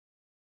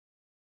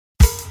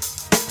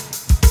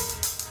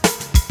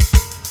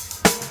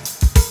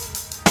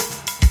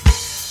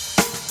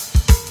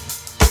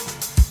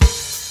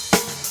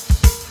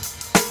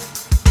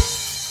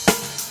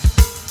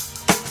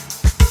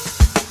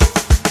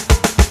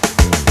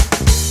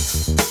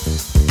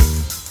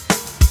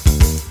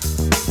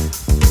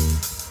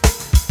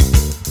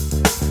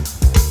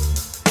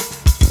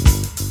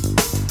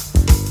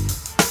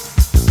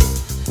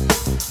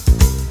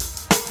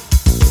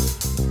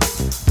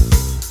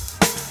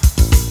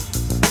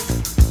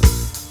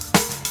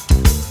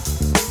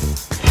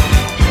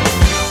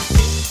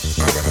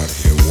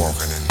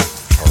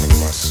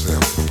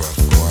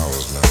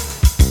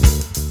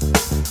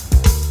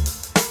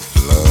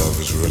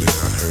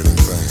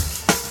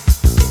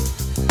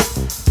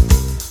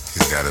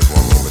got his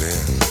woman over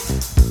there,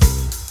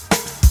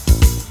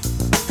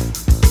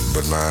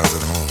 but mine's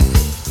at home.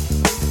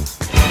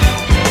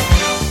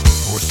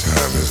 What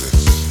time is it?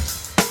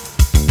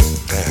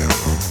 Damn,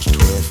 almost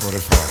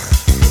 12:45.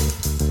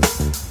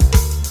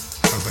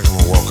 I think I'm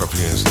gonna walk up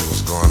here and see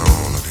what's going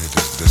on up here at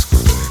this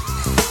discotheque.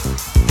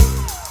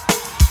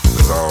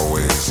 There's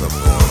always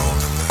something going on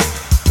in there.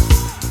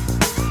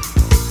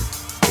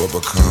 What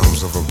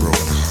becomes of a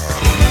broken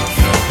heart?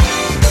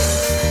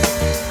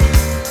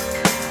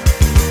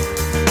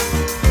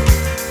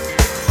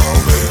 Oh,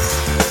 baby.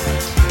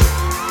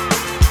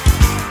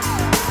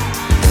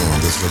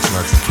 This looks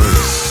like the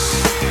place.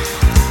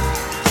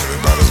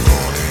 Everybody's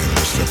going in.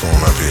 Let's step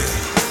on up here.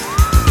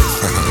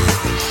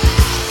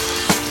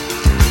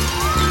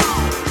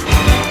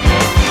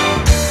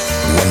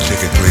 One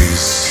ticket,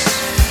 please.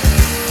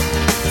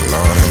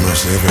 Lord have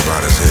mercy,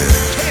 everybody's here.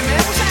 Hey, man,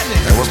 what's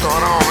happening? Hey, what's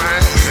going on,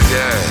 man?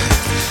 Yeah,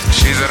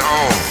 she's at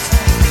home.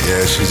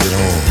 Yeah, she's at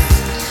home.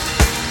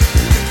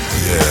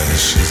 Yeah,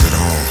 she's at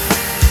home.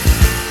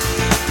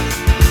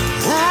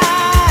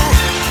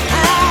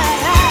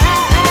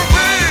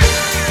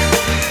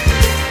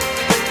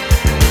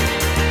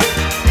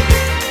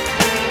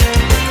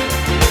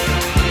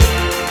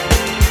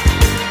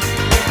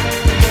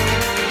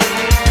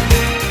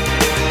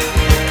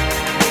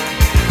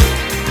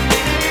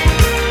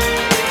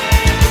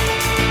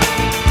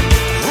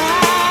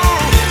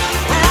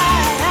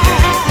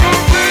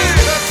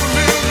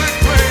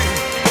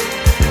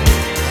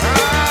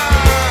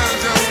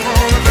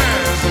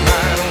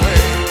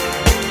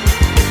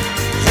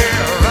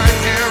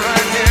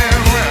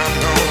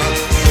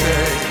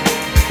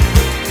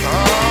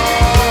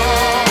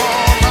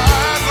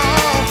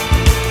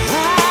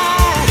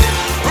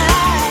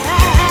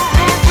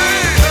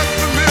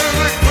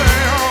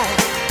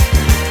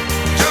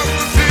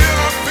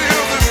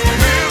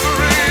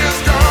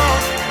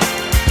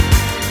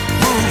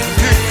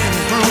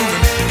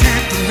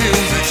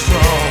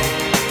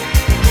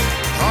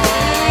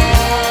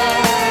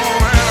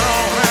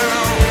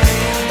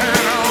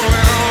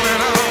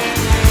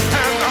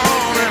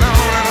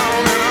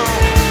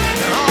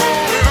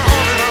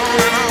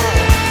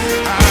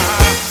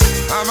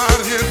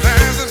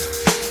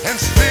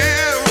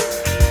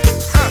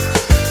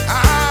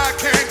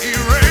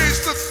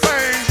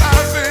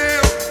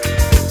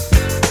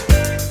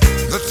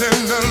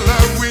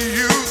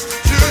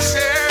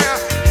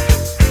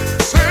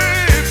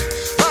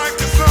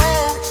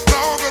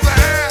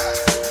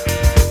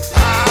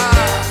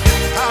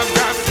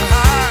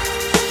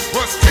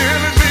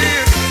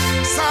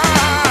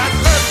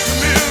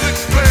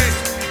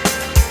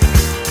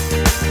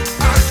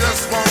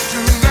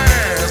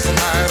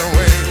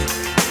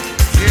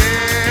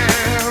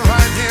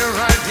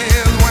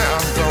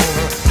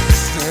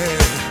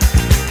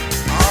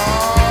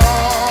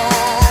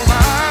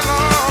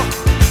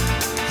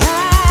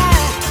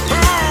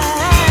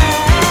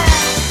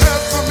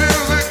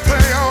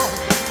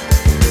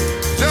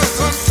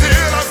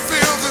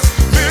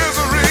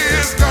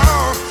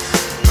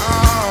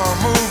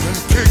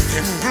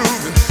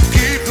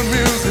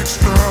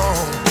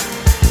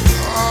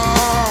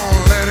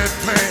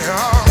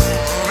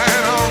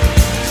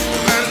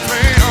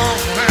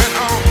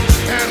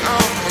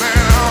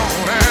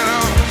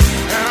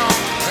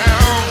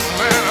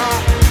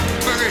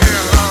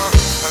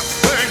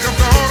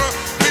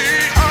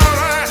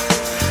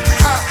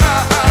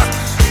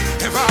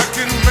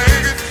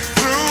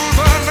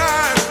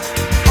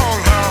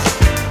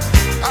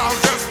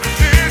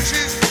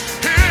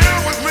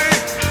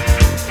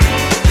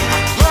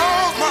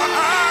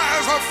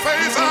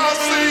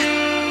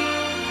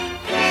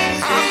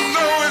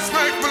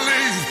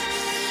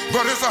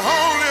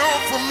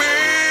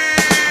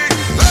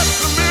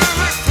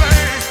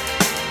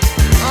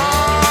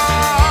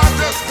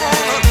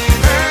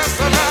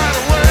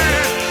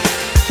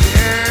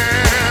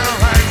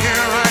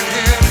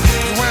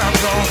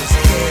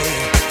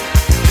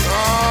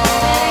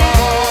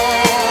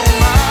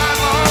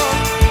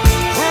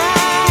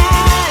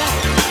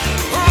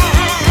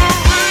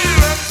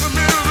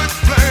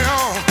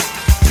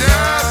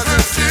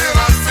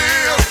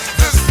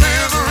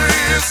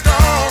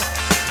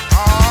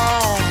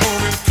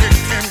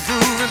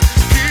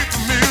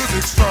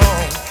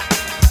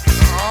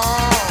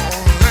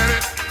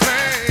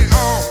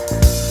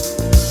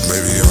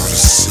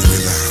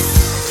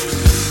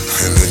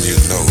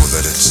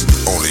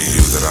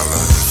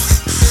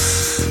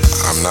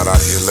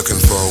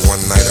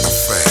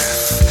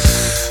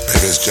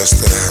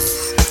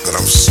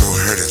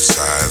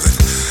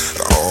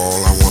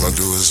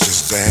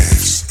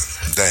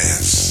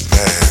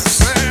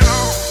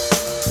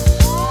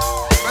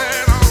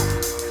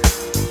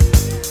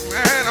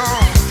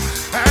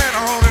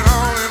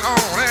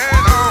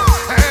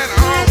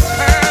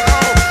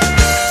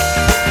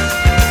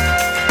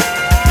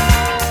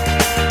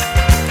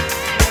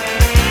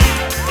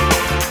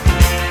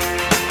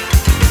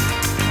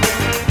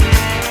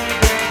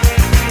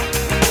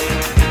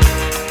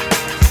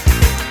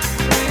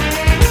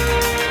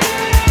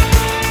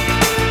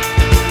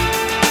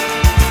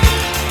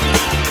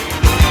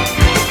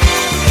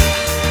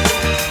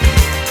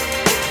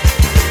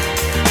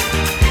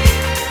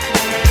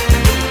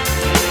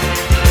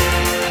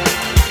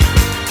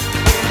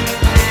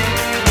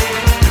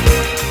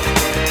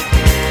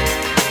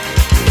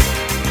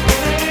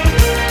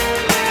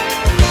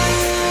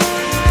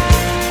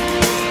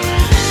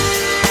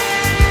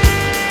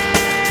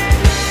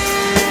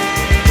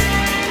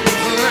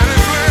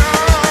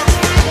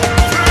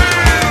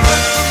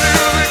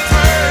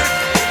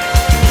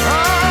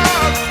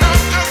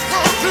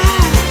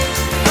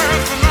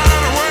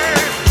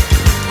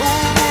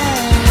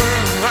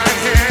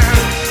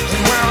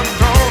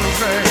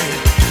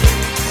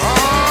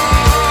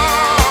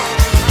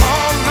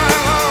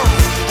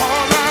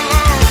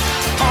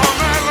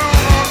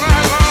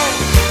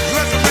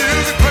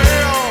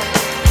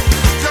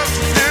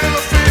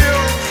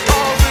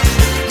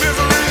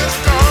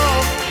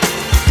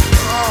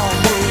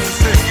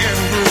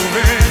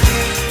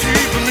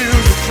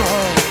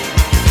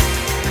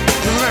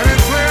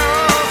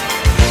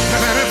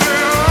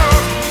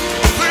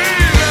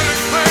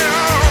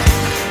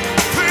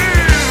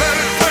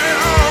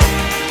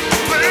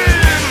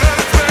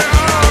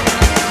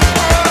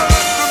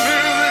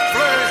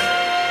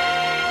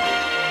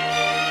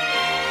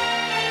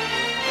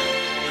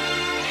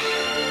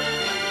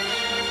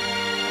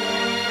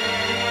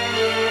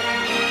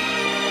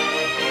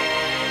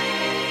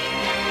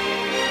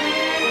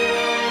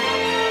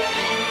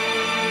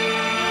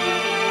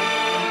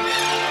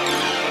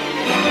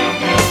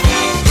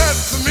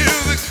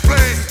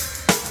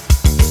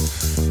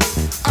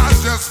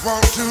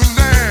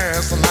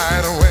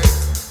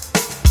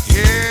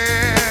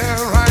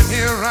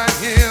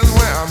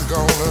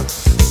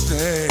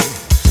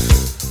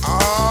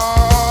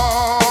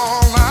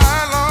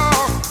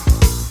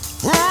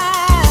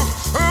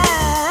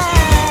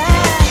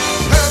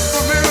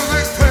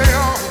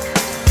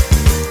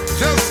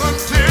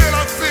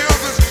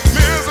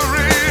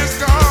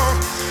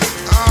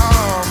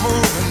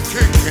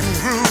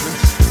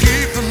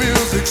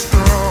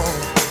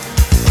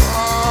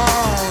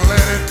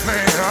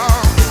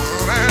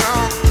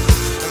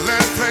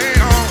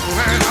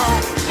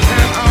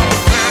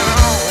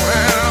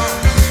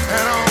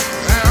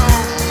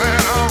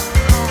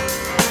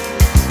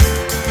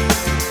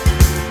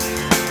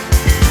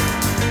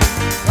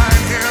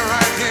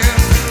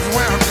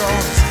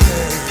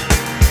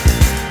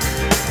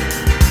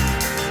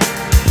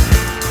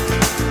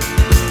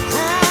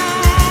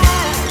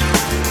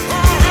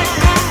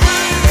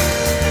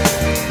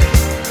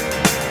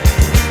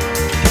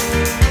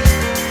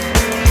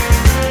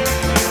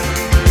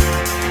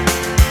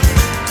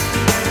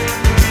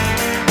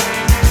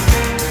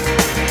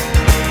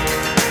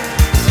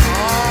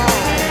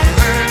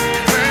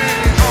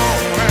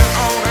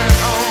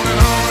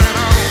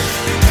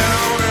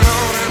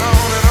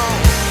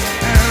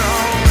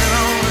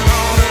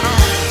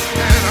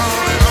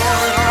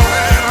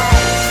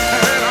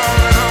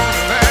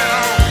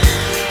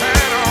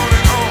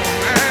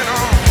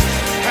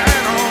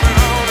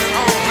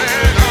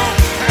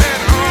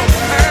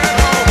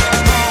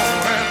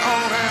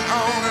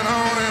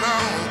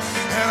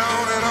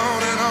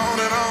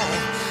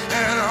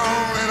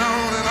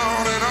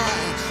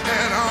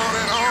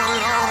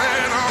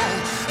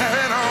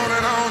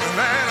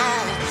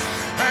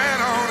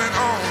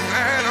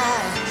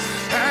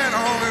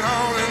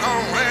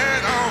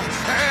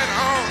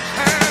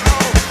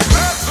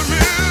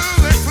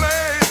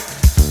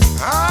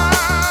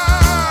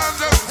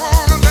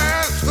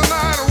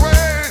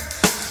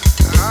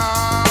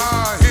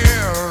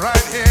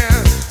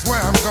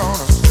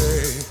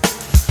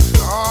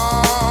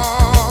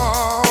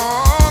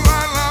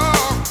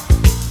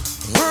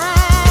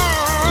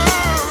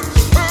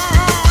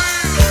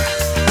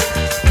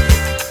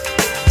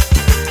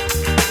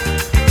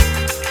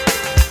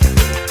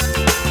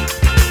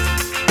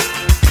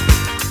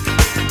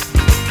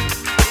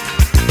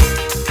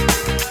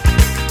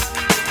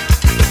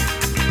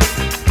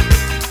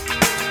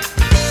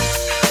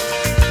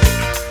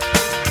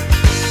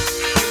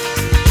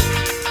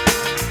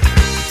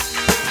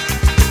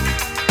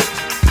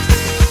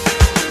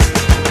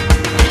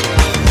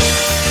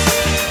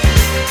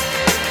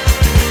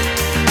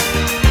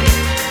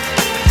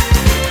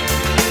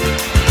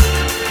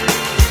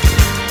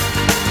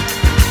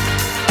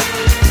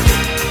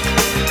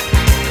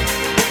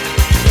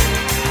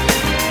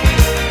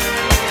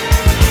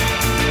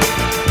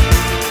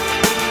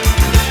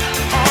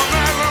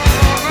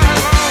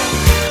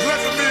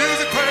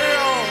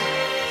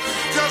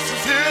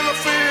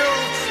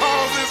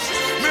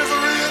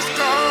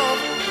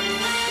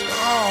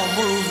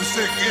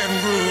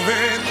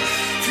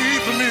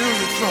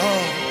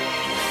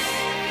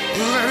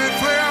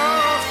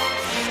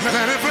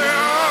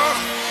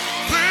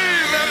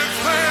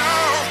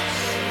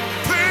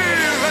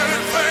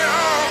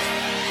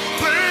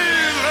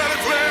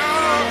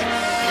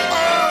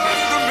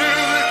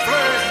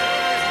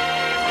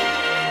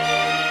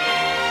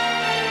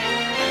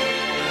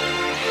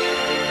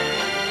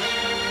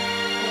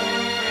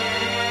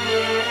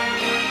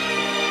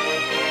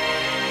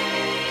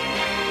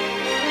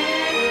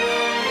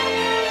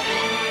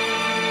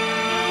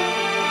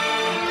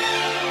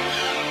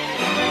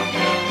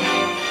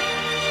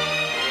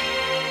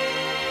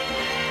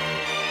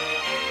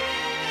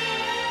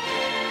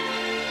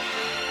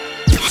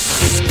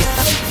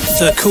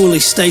 The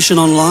coolest station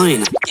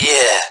online.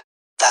 Yeah,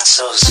 that's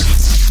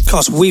us.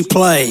 'Cause we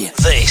play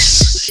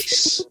this.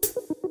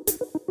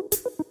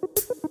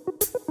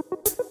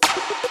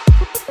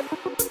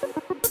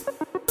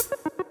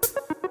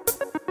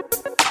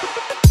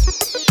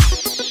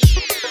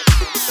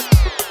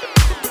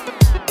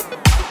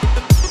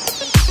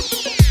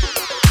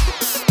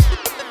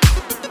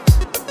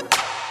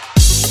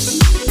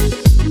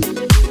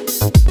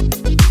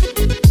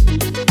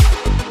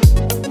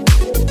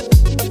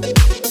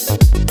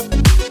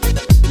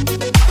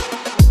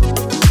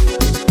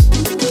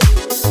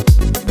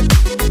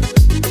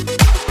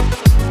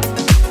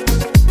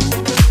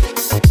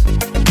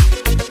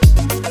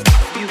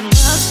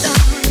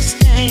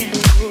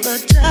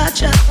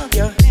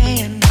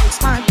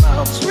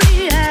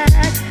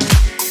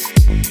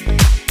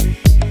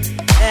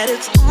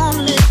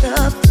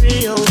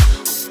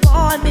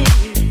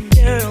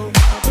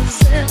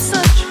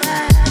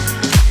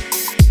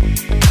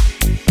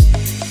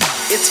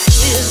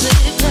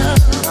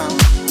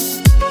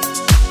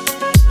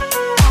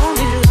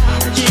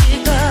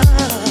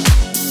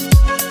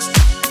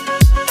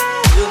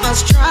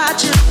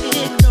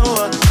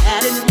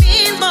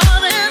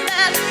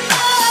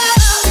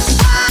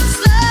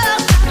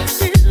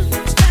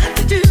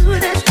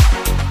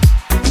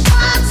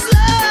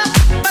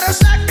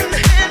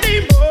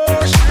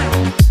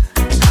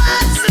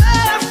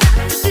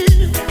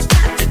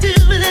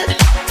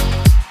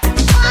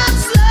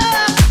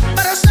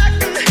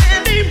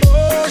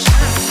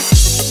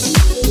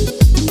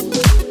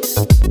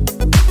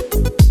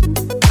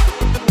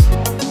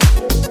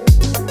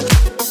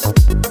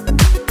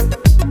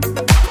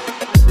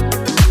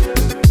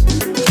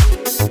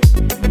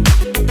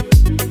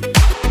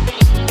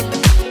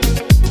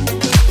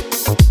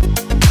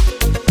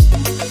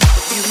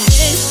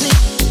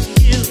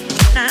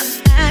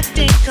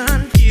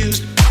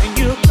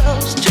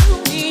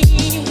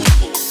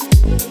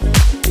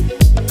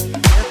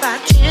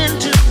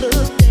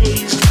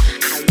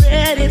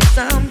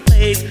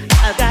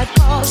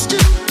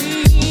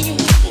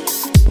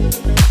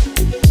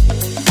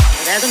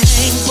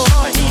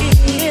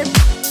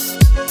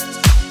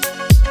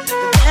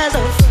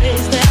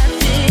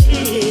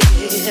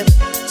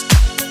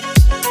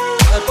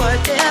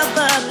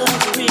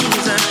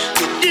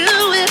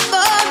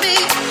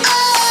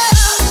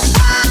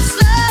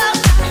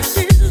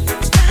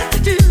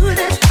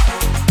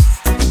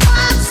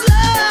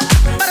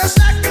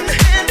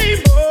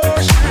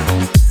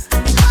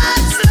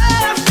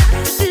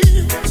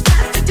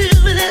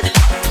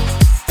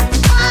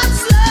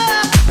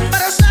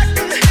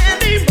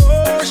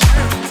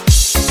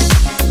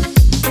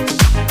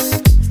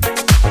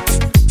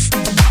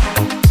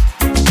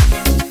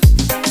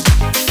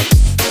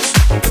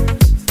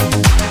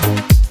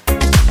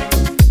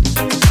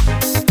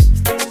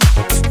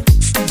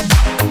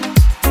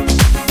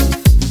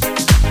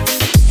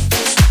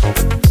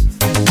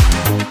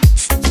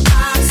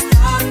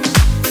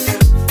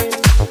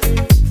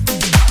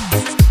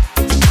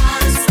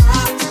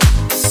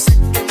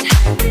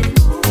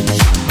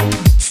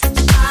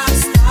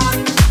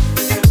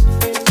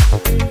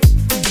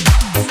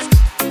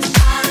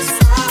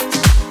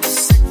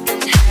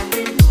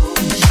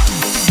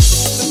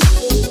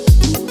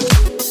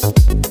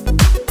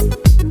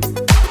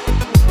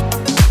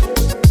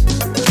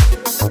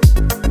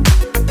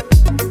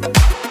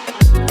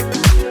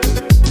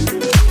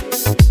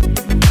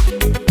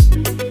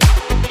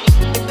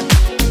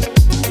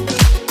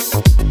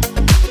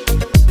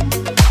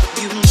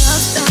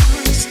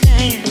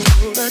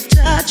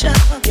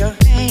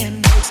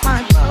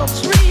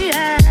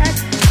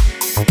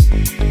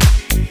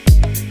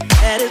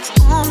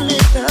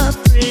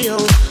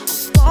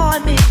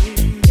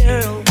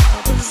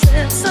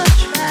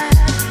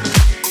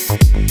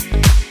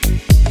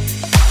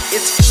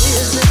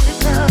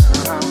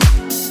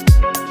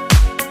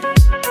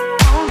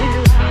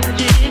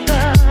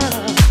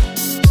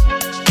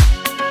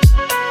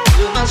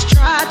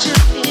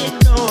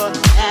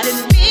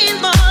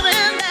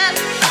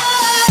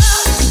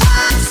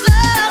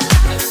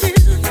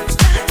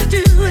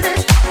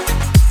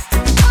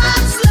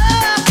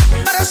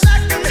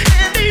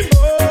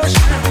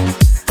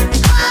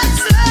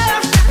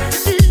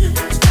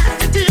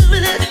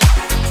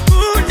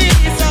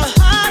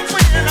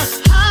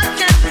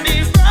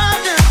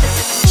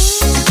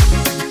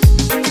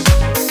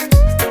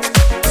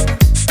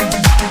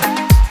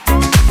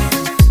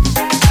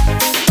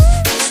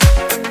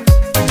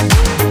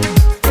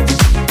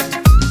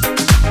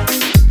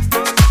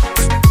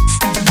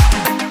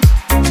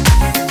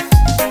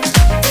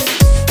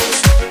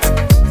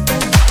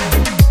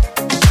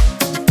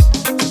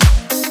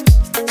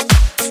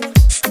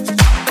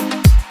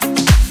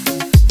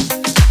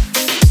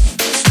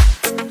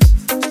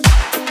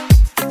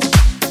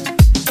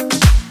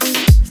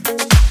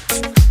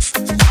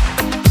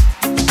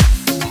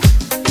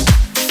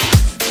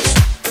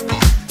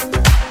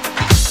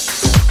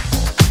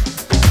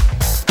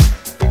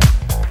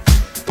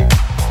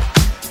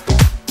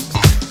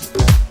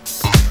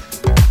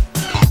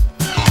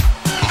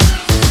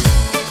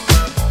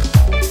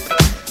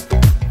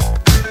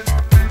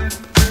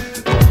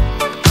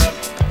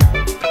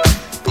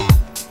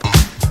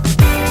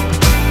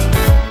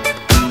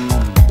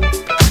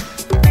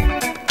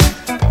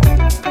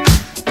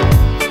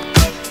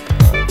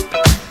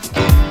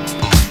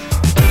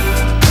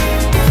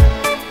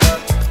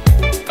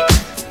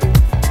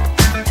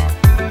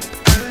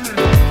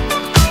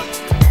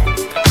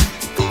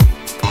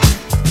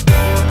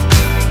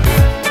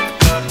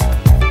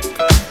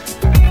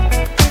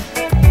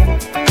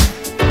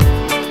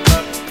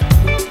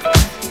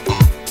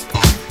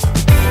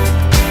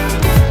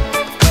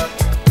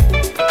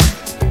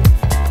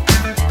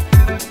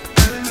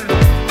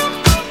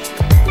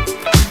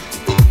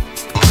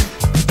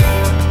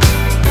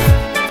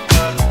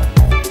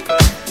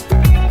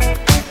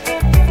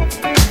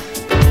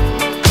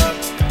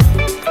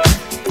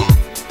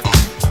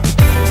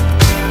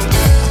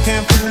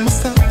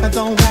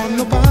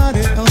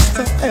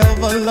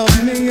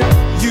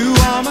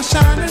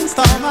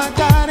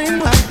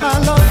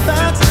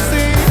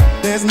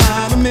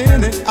 not a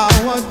minute,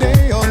 hour,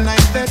 day or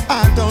night that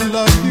I don't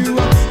love you.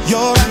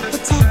 You're at the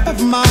top of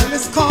my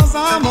list, cause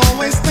I'm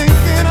always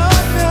thinking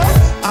of you.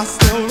 I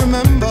still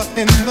remember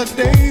in the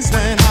days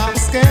when I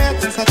was scared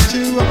to touch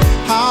you,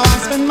 how I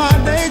spent my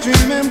day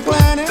dreaming,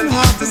 planning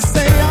how to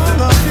say I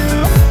love you.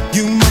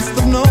 You must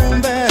have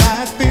known that I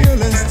had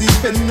feelings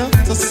deep enough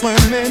to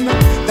swim in.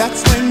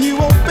 That's when you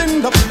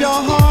opened up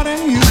your heart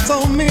and you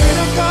told me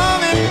to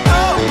come in.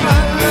 Oh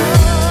my love,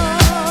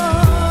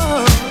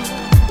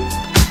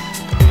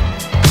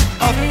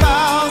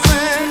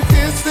 1,000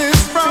 kisses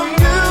from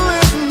you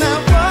is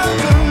never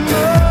too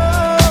much.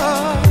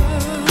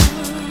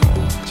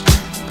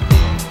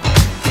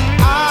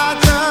 I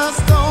just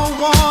don't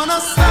wanna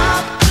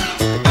stop.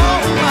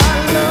 Oh my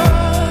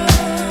love,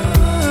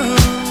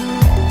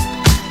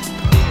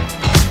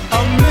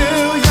 a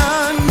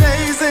million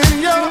days in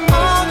your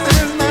arms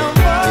is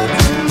never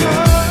too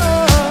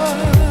much.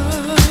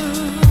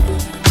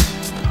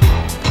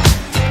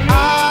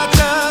 I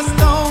just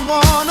don't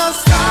wanna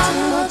stop.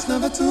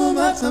 Never too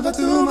much, never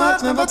too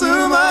much, never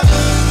too much.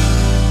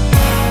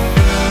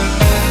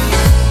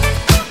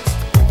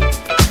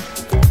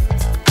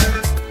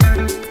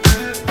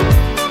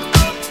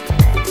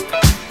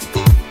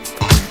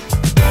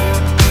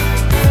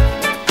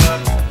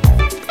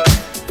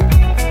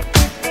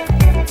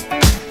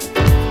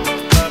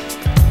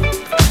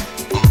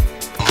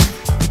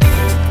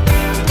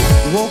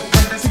 Woke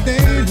up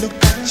today,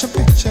 looked at your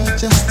picture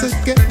just to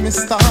get me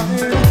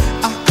started.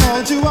 I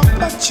called you up,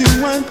 but you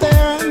weren't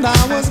there, and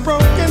I was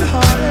broken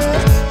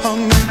hearted.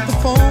 Hung up the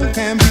phone,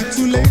 can't be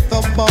too late.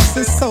 The boss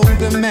is so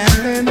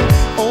demanding.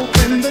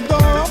 Open the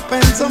door up,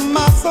 and to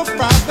my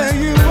surprise, there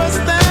you were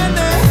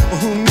standing.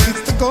 Who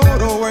needs to go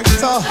to work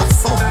to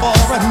hustle for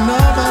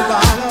another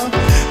dollar?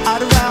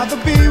 I'd rather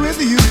be with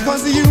you,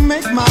 cause you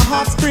make my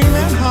heart scream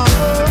and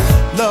holler.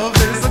 Love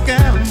is a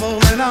gamble,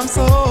 and I'm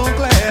so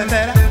glad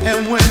that I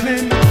am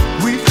winning.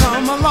 We've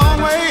come a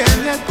long way,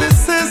 and yet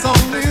this is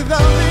only the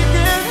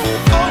beginning.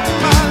 Oh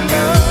my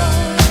love,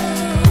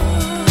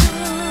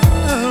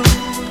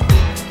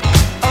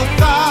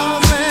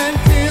 1,000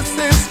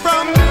 kisses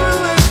from you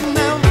is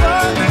never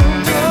too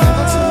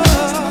much.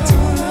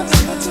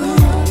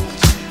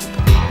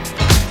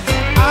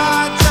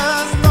 I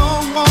just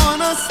don't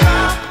wanna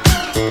stop.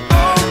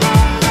 Oh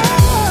my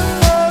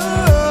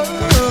love,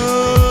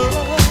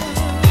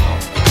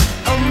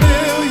 a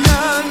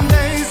million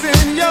days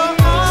in your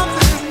arms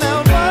is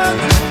never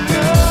too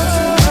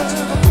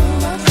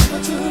much.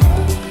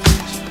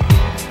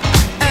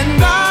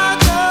 And I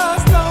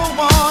just don't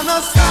wanna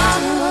stop.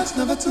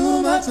 Never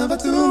too much, never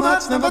too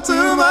much, never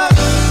too much.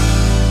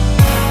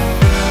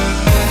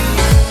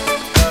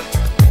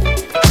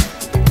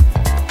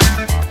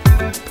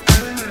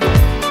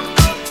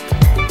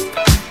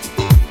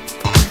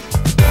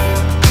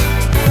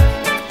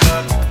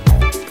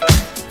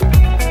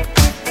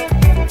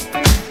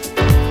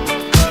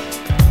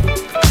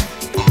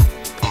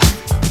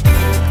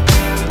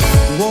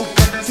 Woke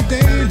up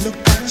today,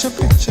 looked at your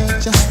picture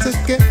just to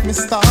get me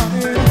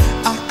started.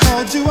 I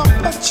called you up,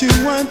 but you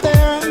weren't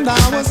there, and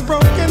I was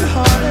broken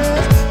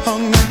hearted.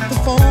 Hung up the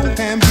phone,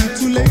 can't be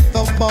too late.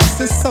 The boss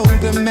is so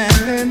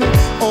demanding.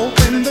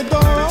 Open the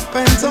door up,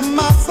 and to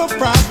my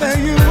surprise, there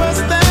you were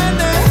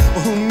standing.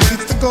 Who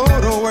needs to go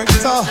to work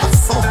to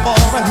hustle for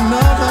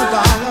another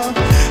dollar?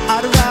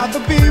 I'd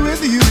rather be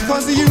with you,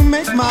 cause you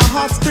make my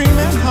heart scream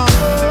and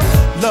holler.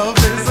 Love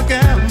is a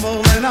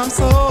gamble, and I'm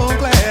so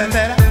glad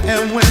that I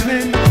am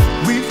winning.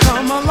 We've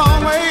come a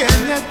long way,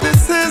 and yet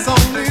this is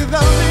only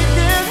the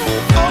beginning.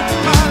 Oh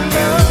my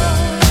love,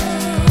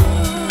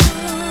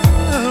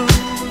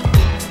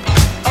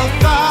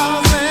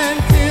 1,000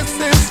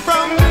 kisses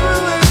from you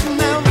is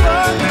never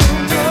too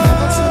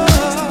much.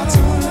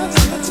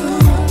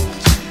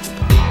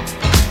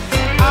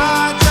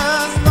 I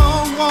just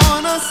don't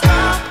wanna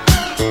stop.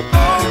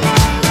 Oh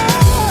my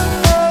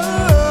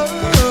love,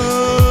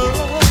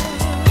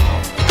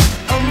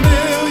 a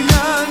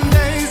million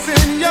days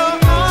in your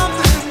arms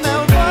is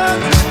never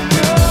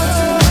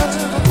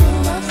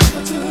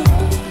too much.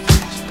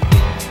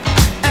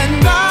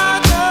 And I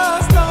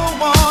just don't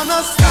wanna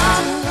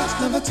stop.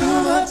 Never too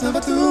much,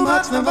 never too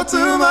much, never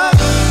too much.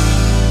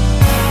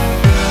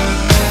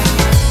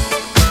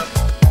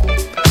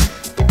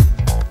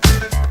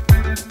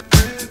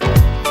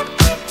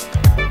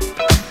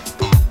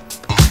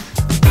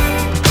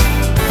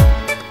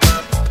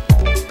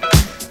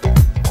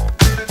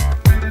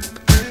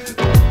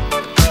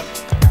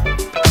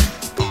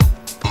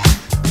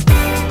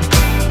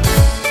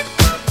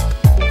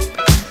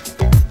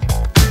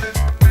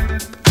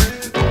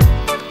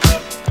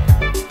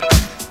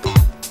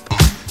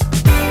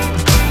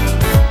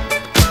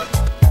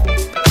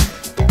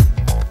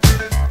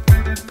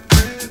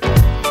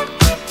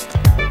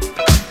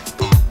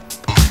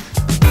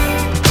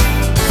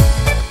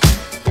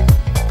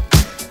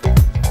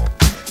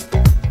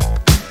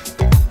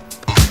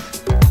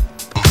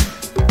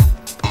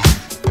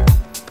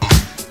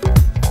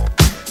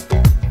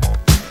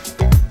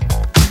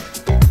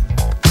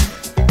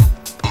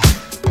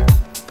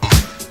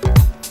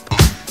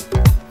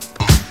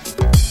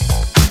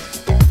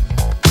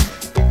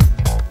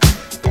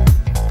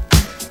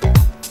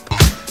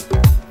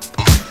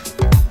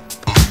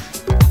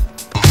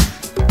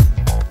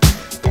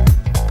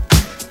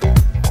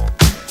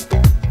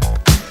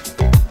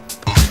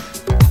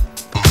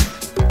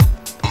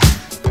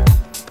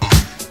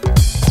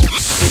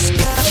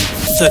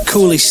 the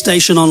coolest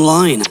station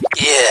online.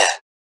 Yeah,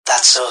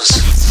 that's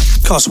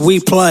us. 'Cause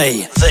we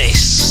play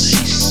This.